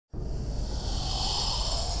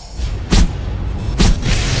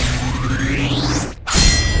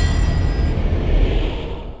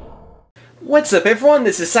What's up everyone,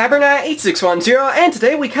 this is CyberKnight8610, and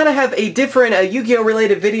today we kind of have a different Yu-Gi-Oh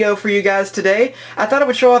related video for you guys today. I thought I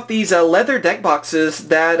would show off these leather deck boxes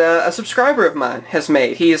that a subscriber of mine has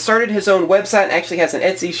made. He has started his own website and actually has an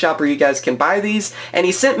Etsy shop where you guys can buy these, and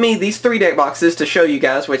he sent me these 3 deck boxes to show you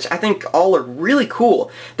guys, which I think all are really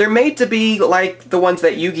cool. They're made to be like the ones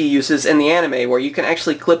that Yugi uses in the anime, where you can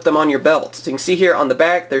actually clip them on your belt. So you can see here on the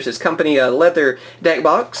back, there's his company leather deck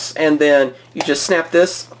box, and then you just snap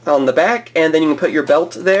this on the back, and then you can put your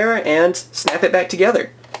belt there and snap it back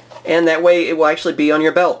together. And that way it will actually be on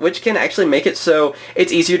your belt, which can actually make it so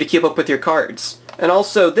it's easier to keep up with your cards. And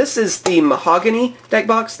also, this is the mahogany deck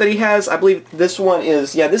box that he has. I believe this one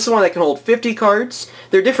is, yeah, this is one that can hold 50 cards.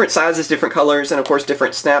 They're different sizes, different colors, and of course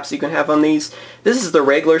different snaps you can have on these. This is the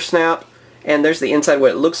regular snap, and there's the inside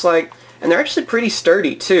what it looks like. And they're actually pretty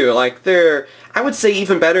sturdy too. Like, they're, I would say,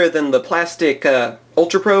 even better than the plastic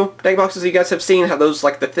Ultra Pro deck boxes you guys have seen, how those,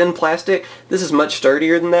 like the thin plastic. This is much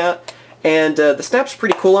sturdier than that. And the snap's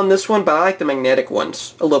pretty cool on this one, but I like the magnetic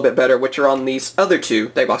ones a little bit better, which are on these other 2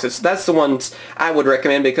 deck boxes. So that's the ones I would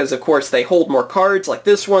recommend because, of course, they hold more cards, like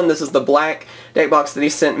this one. This is the black deck box that he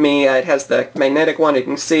sent me. It has the magnetic one, you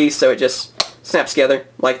can see, so it just snaps together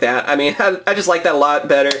like that. I mean, I just like that a lot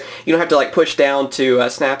better. You don't have to like push down to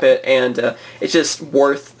snap it, and it's just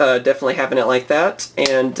worth definitely having it like that.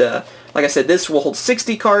 And like I said, this will hold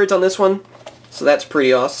 60 cards on this one, so that's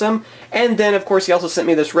pretty awesome. And then, of course, he also sent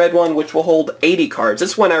me this red one, which will hold 80 cards.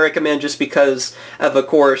 This one I recommend just because of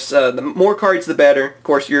course, the more cards the better. Of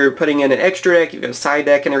course, you're putting in an extra deck, you've got a side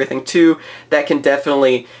deck and everything too. That can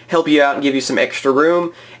definitely help you out and give you some extra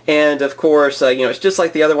room. And of course, you know, it's just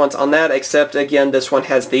like the other ones on that, except again, this one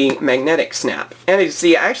has the magnetic snap. And as you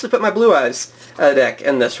see, I actually put my Blue Eyes deck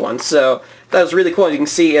in this one, so that was really cool. You can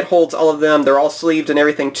see it holds all of them. They're all sleeved and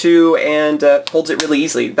everything too, and holds it really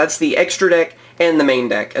easily. That's the extra deck and the main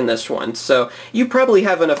deck in this one. So you probably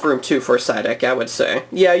have enough room too for a side deck, I would say.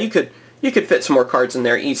 Yeah, you could fit some more cards in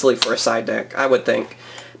there easily for a side deck, I would think.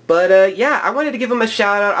 But yeah, I wanted to give them a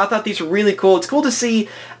shout out. I thought these were really cool. It's cool to see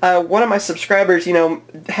one of my subscribers, you know,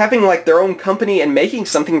 having like their own company and making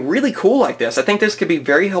something really cool like this. I think this could be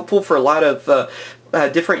very helpful for a lot of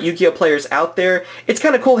different Yu-Gi-Oh players out there. It's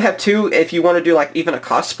kind of cool to have 2 if you want to do like even a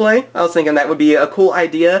cosplay. I was thinking that would be a cool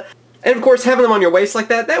idea. And of course, having them on your waist like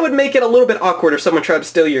that, that would make it a little bit awkward if someone tried to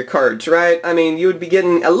steal your cards, right? I mean, you would be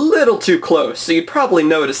getting a little too close, so you'd probably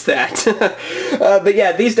notice that. But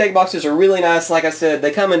yeah, these deck boxes are really nice. Like I said, they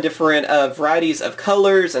come in different varieties of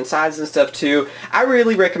colors and sizes and stuff too. I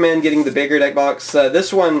really recommend getting the bigger deck box.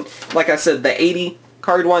 This one, like I said, the 80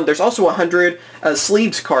 card one. There's also 100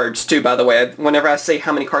 sleeved cards too, by the way. Whenever I say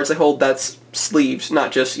how many cards they hold, that's sleeved,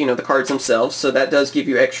 not just, you know, the cards themselves. So that does give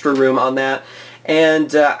you extra room on that.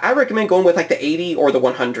 And I recommend going with like the 80 or the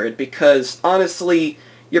 100 because honestly,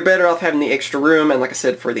 you're better off having the extra room. And like I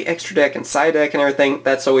said, for the extra deck and side deck and everything,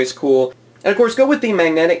 that's always cool. And of course, go with the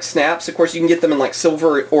magnetic snaps. Of course, you can get them in like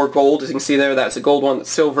silver or gold. As you can see there, that's a gold one, that's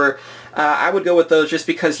silver. I would go with those just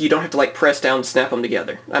because you don't have to like press down and snap them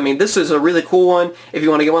together. I mean, this is a really cool one if you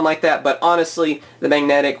want to get one like that, but honestly, the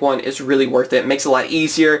magnetic one is really worth it. It makes it a lot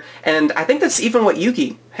easier, and I think that's even what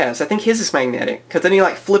Yugi has. I think his is magnetic, because then you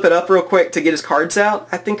like flip it up real quick to get his cards out.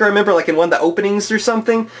 I think I remember like in one of the openings or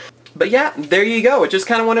something. But yeah, there you go. I just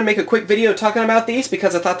kind of wanted to make a quick video talking about these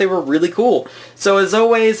because I thought they were really cool. So as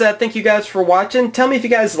always, thank you guys for watching. Tell me if you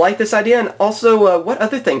guys like this idea, and also what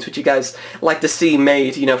other things would you guys like to see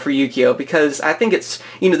made, you know, for Yu-Gi-Oh? Because I think it's,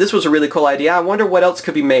 you know, this was a really cool idea. I wonder what else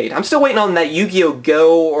could be made. I'm still waiting on that Yu-Gi-Oh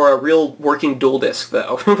Go or a real working dual disc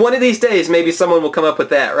though. One of these days, maybe someone will come up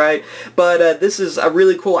with that, right? But this is a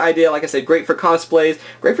really cool idea. Like I said, great for cosplays,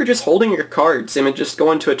 great for just holding your cards. I mean, just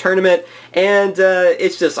going to a tournament, and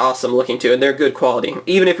it's just awesome looking to, and they're good quality.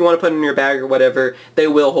 Even if you want to put them in your bag or whatever, they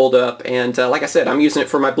will hold up. And like I said, I'm using it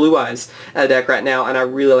for my Blue Eyes deck right now, and I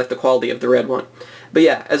really like the quality of the red one. But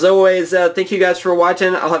yeah, as always, thank you guys for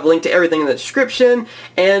watching. I'll have a link to everything in the description.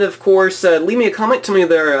 And of course, leave me a comment. Tell me if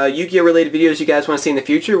there are Yu-Gi-Oh related videos you guys want to see in the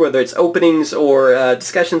future, whether it's openings or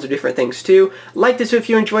discussions or different things too. Like this if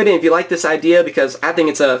you enjoyed it, if you like this idea, because I think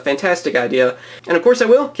it's a fantastic idea. And of course I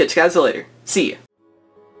will. Catch you guys later. See ya.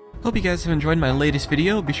 Hope you guys have enjoyed my latest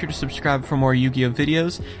video. Be sure to subscribe for more Yu-Gi-Oh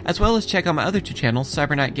videos, as well as check out my other 2 channels,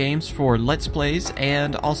 CyberKnight Games for Let's Plays,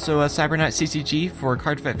 and also CyberKnight CCG for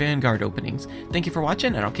Card Fight Vanguard openings. Thank you for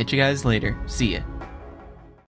watching, and I'll catch you guys later. See ya.